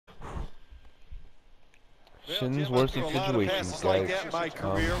situations, worst of situations, like guys. that in my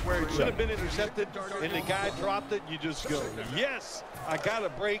career where it should have been intercepted and the guy dropped it, you just go, yes, I got a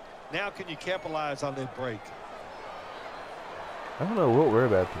break. Now can you capitalize on that break? I don't know what we're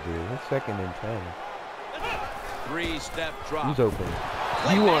about to do. It's 2nd and 10. Three-step drop. Who's open?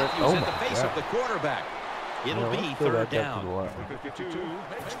 Clay You are. Matthews Oh in the my face God. of the quarterback. It'll be Let's go 3rd back up to down. the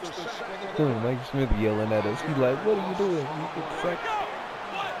line. Mike Smith yelling at us. He's like, "What are you doing? You get sacked."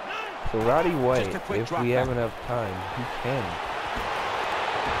 So Roddy White, if we have enough time, he can.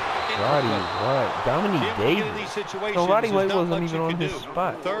 Roddy White, Dominique Davis. So Roddy White wasn't even on his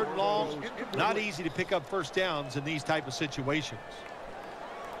spot. 3rd and long, not easy to pick up first downs in these type of situations.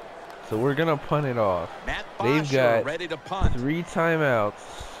 So we're gonna punt it off. They've got ready to punt. 3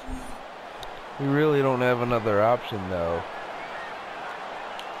 timeouts. We really don't have another option though.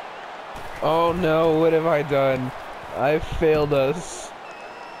 Oh no, what have I done? I failed us.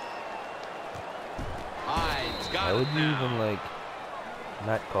 Why would you even like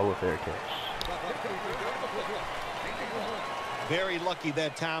not call a fair catch? Very lucky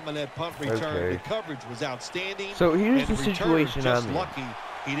that time on that punt return. Okay. The coverage was outstanding. So here's the return, situation just I'm in. lucky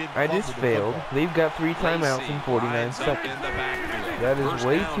he didn't I fumble just the failed. football. They've got 3 timeouts in 49 seconds. That is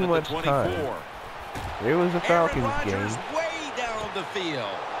way too much time. There was a Falcons game. Way down the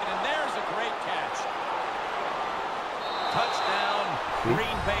field. And there's a great catch. Touchdown,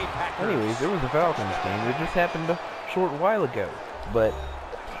 Green Bay Packers. Anyways, there was a Falcons game. It just happened a short while ago. But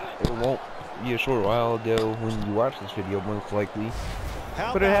it won't be a short while ago when you watch this video, most likely.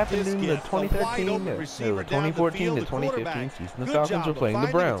 But it happened in the 2013, no, 2014 to 2015 season. The Falcons were playing the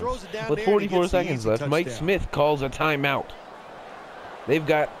Browns. With 44 seconds left, Mike Smith calls a timeout.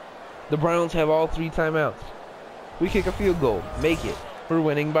 The Browns have all 3 timeouts. We kick a field goal, make it. We're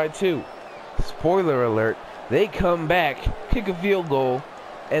winning by 2. Spoiler alert, they come back, kick a field goal,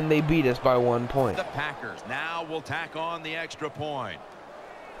 and they beat us by 1 point. The Packers now will tack on the extra point.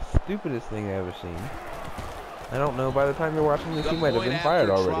 Stupidest thing I've ever seen. I don't know, by the time you're watching this, he might have been fired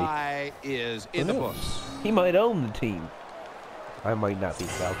already. Is in the books. He might own the team. I might not be a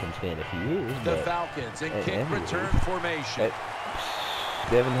Falcons fan if he is, The but Falcons in kick return formation.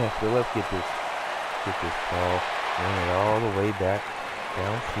 Devin Hester, let's get this ball, run it all the way back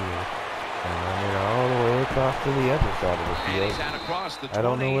downfield, and run it all the way across to the other side of the field. I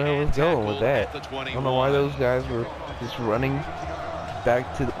don't know where I was going with that. I don't know why those guys were just running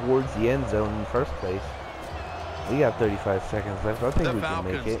back towards the end zone in the first place. We got 35 seconds left. I think we can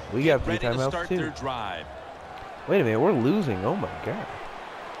make it. We got 3 timeouts too. Wait a minute, we're losing. Oh my God.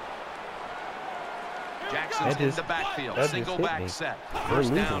 Jackson's in the backfield. Single back set.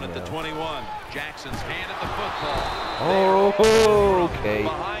 First down at the 21. Jackson's handed the football. Oh, okay.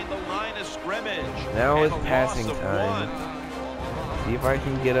 Behind the line of scrimmage. Now it's passing time. See if I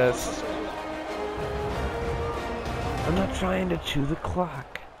can get us. I'm not trying to chew the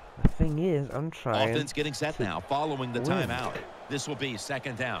clock. The thing is, I'm trying. Offense getting set now following the timeout. This will be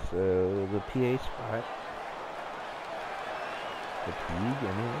 2nd down. So the PA spot.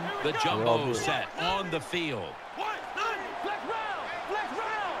 The jumbo set on the field.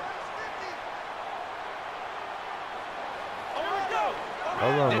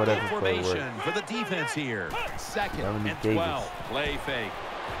 Hold on, whatever formation for the defense here. 2nd and 12. Play fake.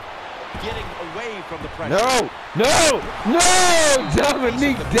 Getting away from the pressure. No!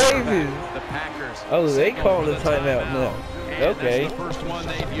 Dominique Davis. The Packers. Oh, they called a timeout now. Okay.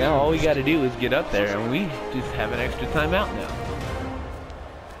 Now all we got to do is get up there, and we just have an extra timeout now.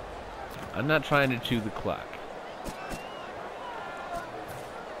 I'm not trying to chew the clock.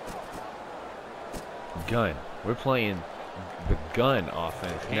 Gun. We're playing the gun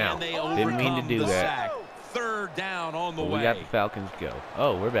offense now. Didn't mean to do that. 3rd down on the way. We got the Falcons go.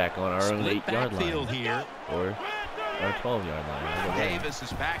 Oh, we're back on our own 8-yard line. Here. Or our 12-yard line. Davis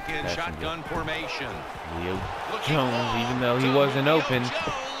is back in shotgun formation. Leo Jones, even though he wasn't open.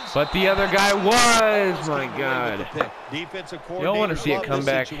 But the other guy was. My God. Defensive you don't want to see it come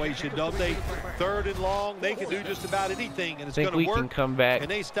back. Don't they? 3rd and long, they can do just about anything, and it's going to work. We can come back.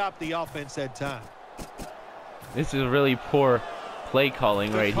 And they stopped the offense that time. This is really poor play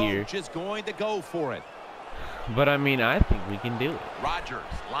calling right here. Just going to go for it. But I mean, I think we can do it. Rodgers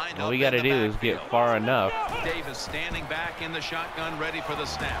lined up. All we got to do is get far enough. Davis standing back in the shotgun, ready for the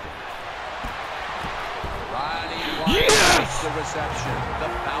snap. Roddy Yes! The reception. The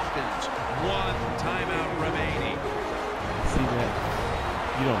Falcons. 1 timeout remaining. See that?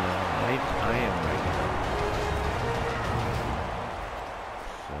 You don't know how right I am right now.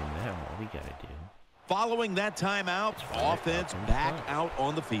 So now all we got to do. Following that timeout, offense back out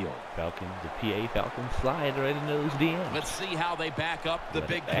on the field. The PA Falcons slide right into those DMs. Let's see how they back up the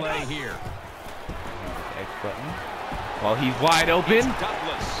big play here. X button. While he's wide open.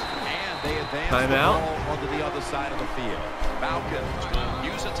 Timeout. Onto the other side of the field. Falcons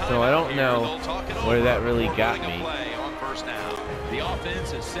will use a timeout. So I don't know where that really got me. On first down. The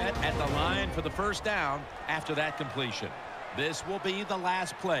offense is set at the line for the first down after that completion. This will be the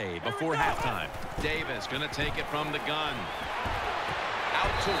last play before halftime. Davis going to take it from the gun.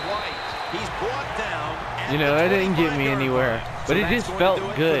 Out to White. He's brought down. You know, that didn't get me anywhere. But it just felt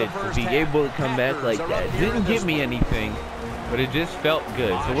good to be able to come back like that. It didn't give me anything, but it just felt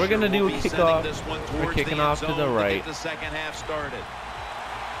good. So we're going to do a kickoff. We're kicking off to the right. The second half started.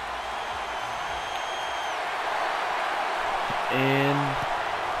 And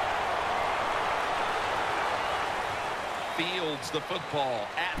Fields the football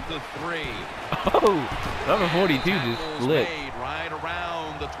at the 3. oh, number 42 just flipped. Right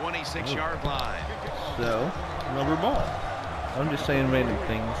around the 26-yard line. So, another ball. I'm just saying random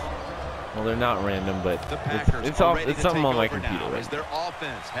things. Well, they're not random, but it's something on my computer. Right? Their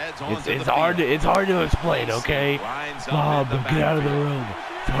offense heads on it's hard to explain, okay? Bob, get out of the room.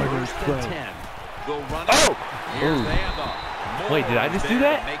 It's hard to explain. Oh! Wait, did I just do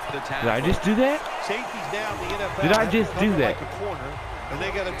that? Did I just do that? Safeties now in the NFL. Did I just do that? Like a corner, and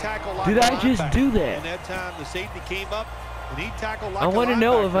they got a tackle like did I just do that? And that time the safety came up and he tackled like I want to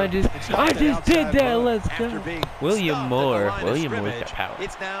know if I just did that. Let's go. William Moore. William Moore's got power.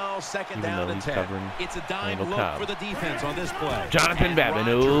 It's now second down and 10. It's a dime look for the defense on this play. Jonathan Babin.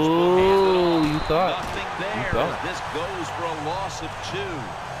 Oh, you thought. Nothing there. This goes for a loss of 2.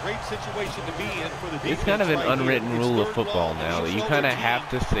 Great situation to be in for the defense. It's kind of an unwritten rule of football now that you kind of have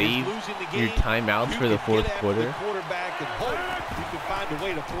to save your timeouts for the fourth quarter. Quarterback and hope you can find a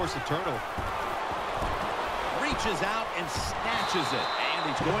way to force a turnover. Reaches out and snatches it,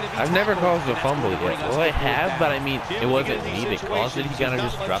 and he's going to be I've never caused a fumble yet. Well, I have, but I mean, it wasn't me that caused it. He kind of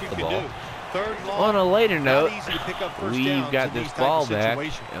just dropped the ball. On a later note, we've got this ball back,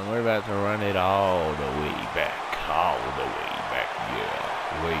 and we're about to run it all the way back. All the way back, yeah.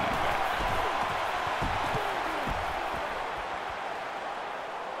 Way back.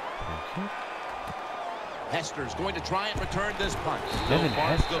 Hester's going to try and return this punt. Devin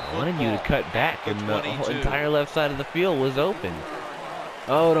Hester wanted you to cut back, and the whole entire left side of the field was open.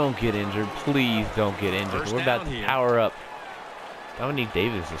 Oh, don't get injured. Please don't get injured. We're about to power up. Dominique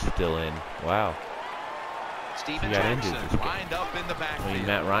Davis is still in. Wow. Steven got injured. lined up in the backfield. I mean,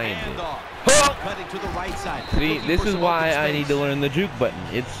 Matt Ryan did. Cutting to the right side. See, this is why I need to learn the juke button.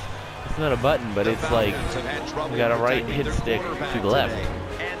 It's not a button, but it's like you got a right hit stick to the left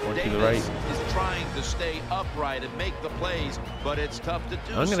or to the right. Is trying to stay upright and make the plays, but it's tough to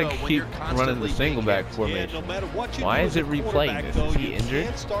do. I'm gonna keep running the single back formation. Why is it replaying this? Is he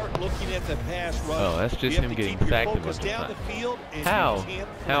injured? Oh, that's just him getting sacked a bunch of times.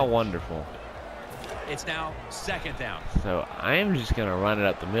 How wonderful. It's now second down. So I am just gonna run it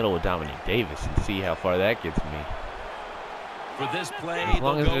up the middle with Dominique Davis and see how far that gets me. For this play, as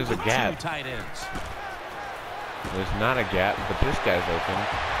long as there's a gap. 2 tight ends. There's not a gap, but this guy's open.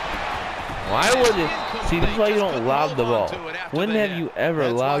 Why would it? See, this is why you don't lob the ball. When have you ever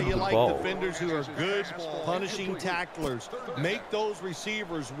lobbed the ball? Defenders who are good, punishing tacklers. Make those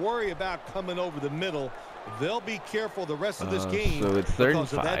receivers worry about coming over the middle. They'll be careful the rest of this game. So it's 3rd and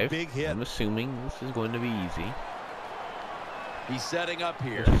 5. Big hit. I'm assuming this is going to be easy. He's setting up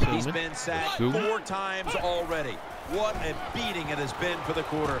here. He's been sacked 4 times already. What a beating it has been for the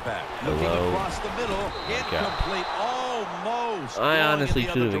quarterback. Looking across the middle, incomplete, almost. I honestly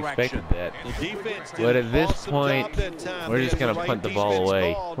should have expected that. But at this point, we're just going to punt the ball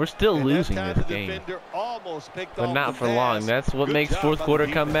away. We're still losing this game. But not for long. That's what makes fourth quarter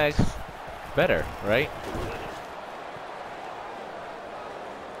comebacks better, right?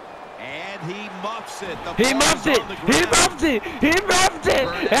 And he muffs it. He muffed it! He muffed it! He muffed it!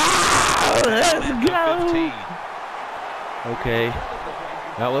 Ah, let's go! Okay.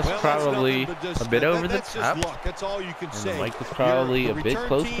 That was probably a bit over the top. That's all you can say. The mic was probably a bit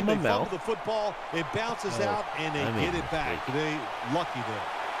close to my mouth. The football, it bounces out and they get it back. They lucky there.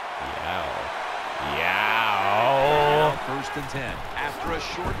 Yow. First and 10. After a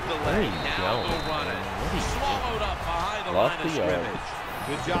short delay, now they'll run it. Swallowed up behind the line of scrimmage.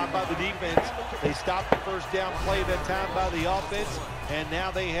 Good job by the defense. They stopped the first down play that time by the offense, and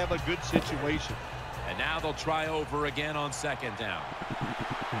now they have a good situation. And now they'll try over again on second down.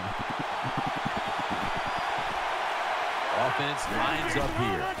 Offense lines up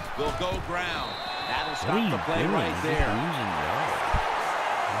here. They'll go ground. That'll stop the play right there.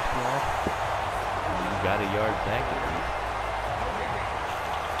 You got a yard back at least.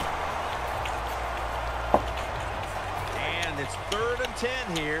 And it's 3rd and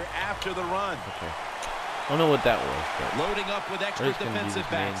 10 here after the run. Okay. I don't know what that was. But loading up with extra defensive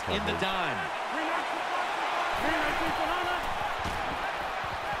backs in the dime.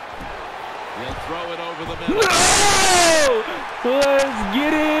 He'll throw it over the middle. No! Let's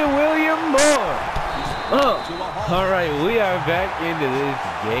get it, William Moore. All right, we are back into this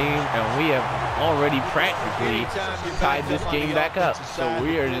game, and we have already practically tied this game back up. So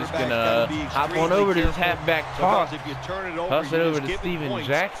we are just going to hop on over to this halfback toss. Toss it over to Steven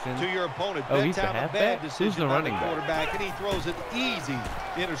Jackson. Oh, he's the halfback? Who's the running back? And he throws an easy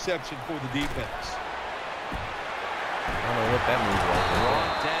interception for the defense. I don't know what that move was.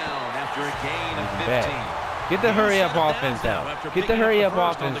 Brought down after a gain of 15. Get the hurry-up offense out. Get the hurry-up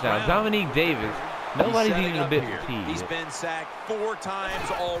offense out. Dominique Davis. Nobody's even a bit fatigued. He's been sacked 4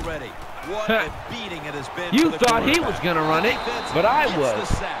 times already. What a beating it has been. You thought he was going to run it, but I was.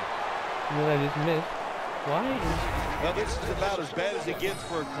 What I just missed. Why? Well, this is about as bad as it gets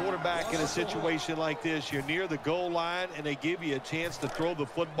for a quarterback in a situation like this. You're near the goal line, and they give you a chance to throw the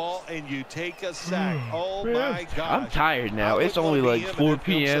football, and you take a sack. Oh, my gosh. I'm tired now. It's only like 4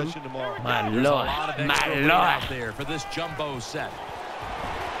 p.m. My Lord. My Lord. There for this jumbo set.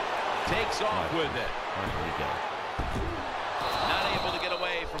 Takes off with it. Not able to get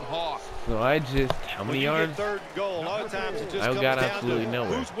away from Hawk. So I just, how many yards? Third goal, a lot of times it just I comes got down absolutely to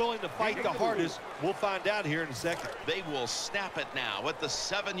nowhere. who's willing to fight the hardest. We'll find out here in a second. They will snap it now at the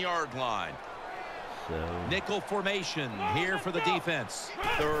 7-yard line. So Nickel formation here for the defense.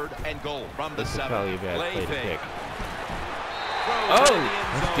 3rd and goal from the 7. Probably a bad play to pick. Oh,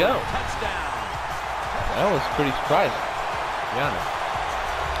 let's go. Touchdown. That was pretty surprising, to be honest.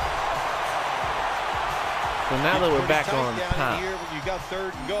 So now that we're back on top. Here when you got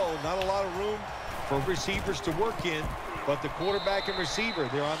 3rd and goal, not a lot of room for receivers to work in, but the quarterback and receiver,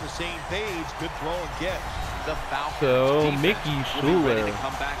 they're on the same page. Good throw and catch. The Falcons so Mickey Schuler,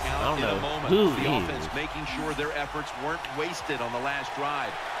 come back out I don't know who he the offense is. making sure their efforts weren't wasted on the last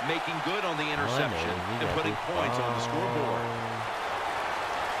drive, making good on the interception and putting points on the scoreboard.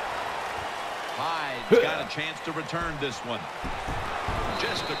 Hyde's got a chance to return this one.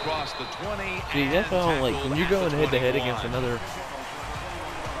 Just across the 20. See, that's what I don't like. When you're going head-to-head against another,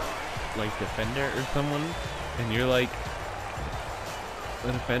 like, defender or someone, and you're like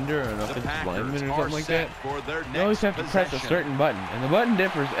a defender or an offensive lineman or something like that, you always have to press a certain button, and the button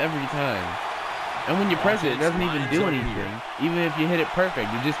differs every time. And when you press it, it doesn't even do anything. Even if you hit it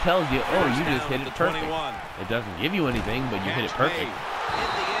perfect, it just tells you, oh, you just hit it perfect. It doesn't give you anything, but you hit it perfect.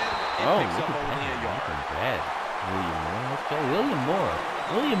 Oh, look at that. Bad. William Moore. Let's go. William Moore.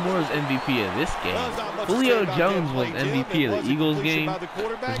 William Moore is MVP of this game. Julio Jones was MVP of the Eagles game.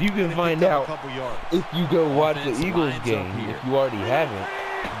 Because you can find out if you go watch the Eagles game, if you already haven't.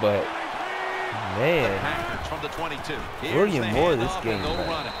 But, man, William Moore this game,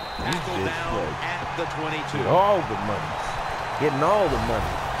 man, he's just like, getting all the money. Getting all the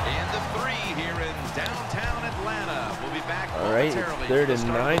money. And the 3 here in downtown Atlanta. We'll be back. All right, it's 3rd and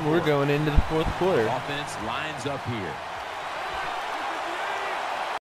 9. We're going into the 4th quarter. Offense lines up here.